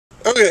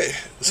Okay,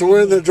 so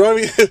we're in the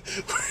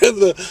we're in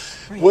the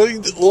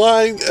waiting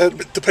line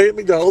to pay at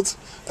McDonald's.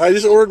 I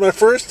just ordered my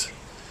first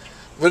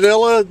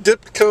vanilla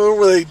dipped cone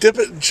where they dip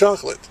it in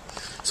chocolate.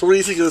 So what do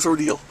you think of this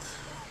ordeal?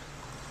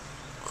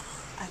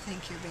 I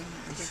think you're being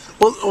ridiculous.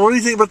 Well, what do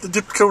you think about the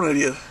dipped cone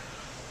idea?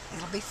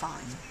 It'll be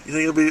fine. You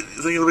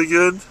think it'll be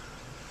good?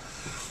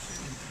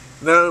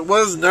 Now it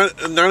was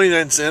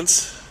 99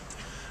 cents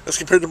as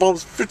compared to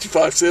Mom's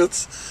 55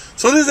 cents.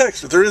 So it is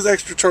extra. There is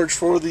extra charge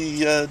for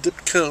the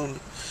dipped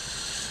cone.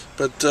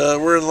 But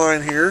we're in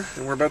line here,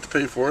 and we're about to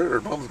pay for it, or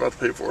Mom's about to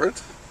pay for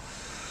it.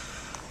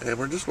 And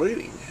we're just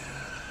waiting.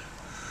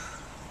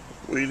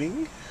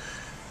 Waiting.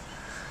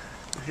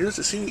 Here's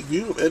the scenic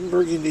view of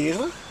Edinburgh,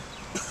 Indiana.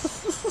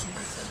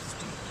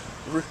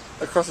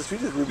 Across the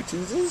street is Ruby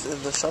Tuesdays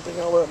in the shopping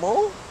outlet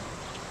mall.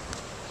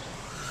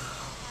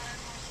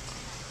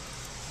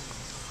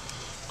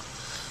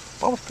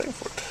 Mom's paying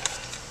for it.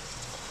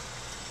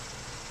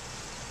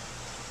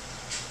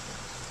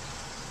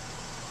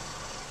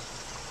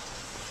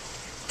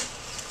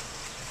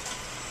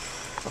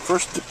 My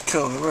first dipped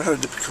cone. I've never had a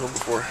dipped cone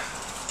before.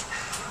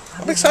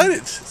 I'm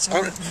excited.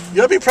 You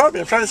gotta be proud of me.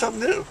 I'm trying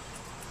something new.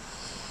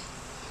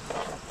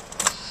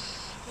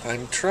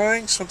 I'm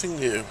trying something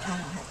new.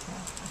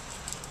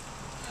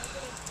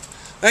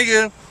 Thank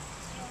you.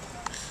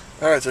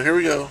 Alright, so here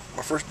we go.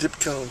 My first dipped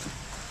cone.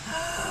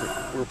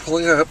 We're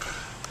pulling up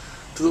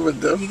to the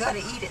window. You gotta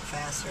eat it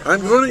faster.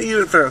 I'm going to eat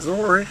it fast. Don't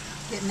worry.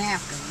 Getting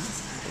after me.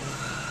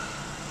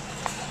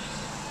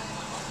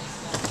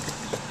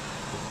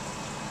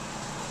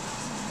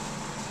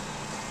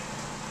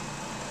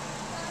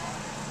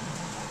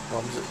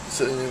 I'm just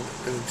sitting in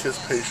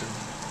anticipation.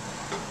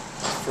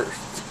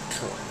 First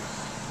cone.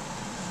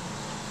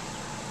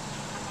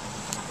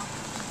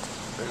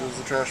 There goes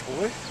the trash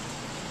boy.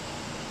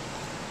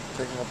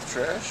 Taking out the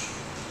trash.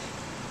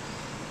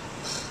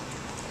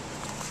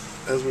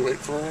 As we wait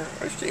for our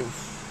ice cream.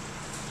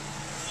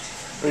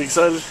 Are you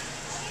excited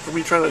for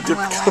me trying to dip?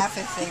 I'm gonna laugh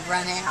if they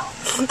run out.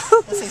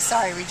 They'll say,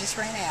 sorry, we just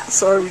ran out.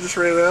 Sorry, we just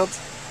ran out.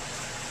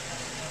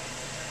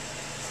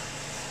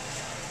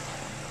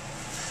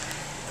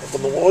 Up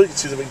on the wall, you can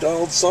see the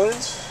McDonald's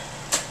signs.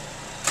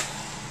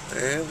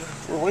 And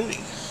we're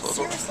waiting.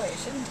 Seriously, it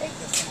shouldn't take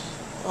this long.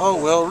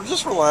 Oh, well,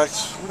 just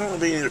relax. We're not going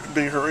to be in a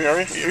big hurry, are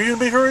you? Are you in a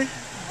big hurry?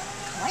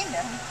 Kind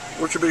of.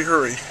 What's your big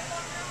hurry?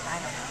 I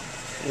don't know.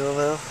 You don't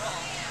know?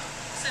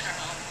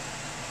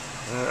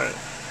 Alright.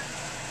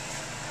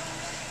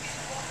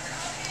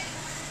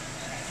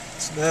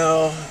 It's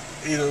now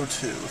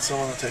 8:02. Let's see how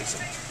long it takes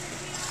them.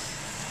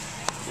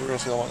 We're going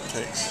to see how long it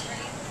takes.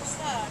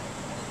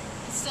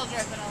 It's still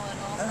dripping a little.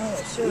 Oh,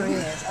 it sure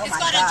is. Oh, It's my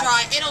gonna gosh.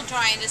 dry. It'll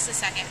dry in just a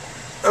second.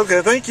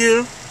 Okay, thank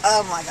you.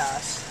 Oh, my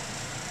gosh.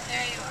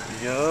 There you are.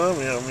 Yum,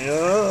 yum,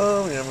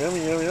 yum, yum, yum,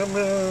 yum, yum,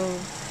 yum.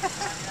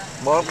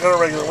 Mom got a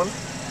regular one.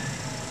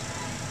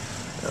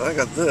 And I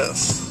got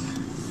this.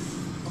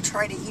 We'll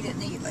try to eat it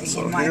neatly.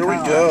 So in my here we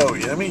car. go.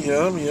 Yummy,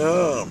 yum,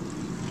 yum.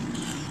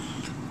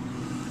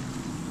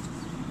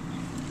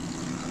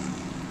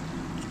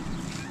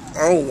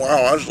 Oh,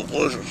 wow, that's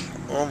delicious.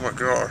 Oh, my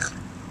gosh.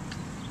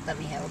 Let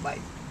me have a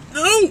bite.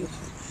 No! You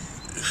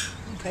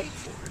paid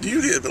for it.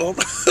 You did, but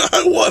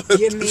I want it.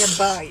 Give me a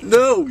bite.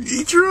 No,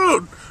 eat your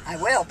own. I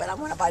will, but I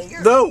want a bite of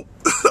yours. No.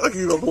 I'll give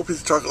you a whole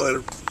piece of chocolate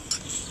later.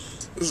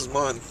 This is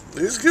mine.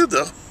 It is good,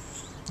 though.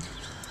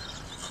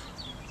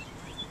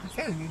 I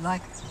figured you'd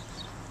like it.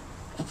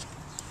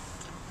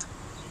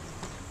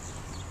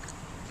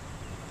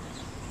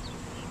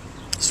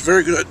 It's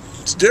very good.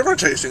 It's different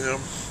tasting, though.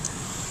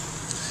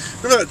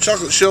 Remember that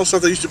chocolate shell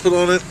stuff they used to put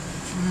on it?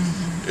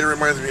 Mm-hmm. It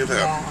reminds me of that.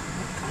 Yeah,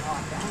 kind of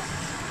like that.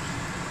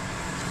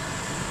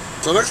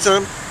 Until next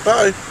time,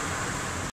 bye.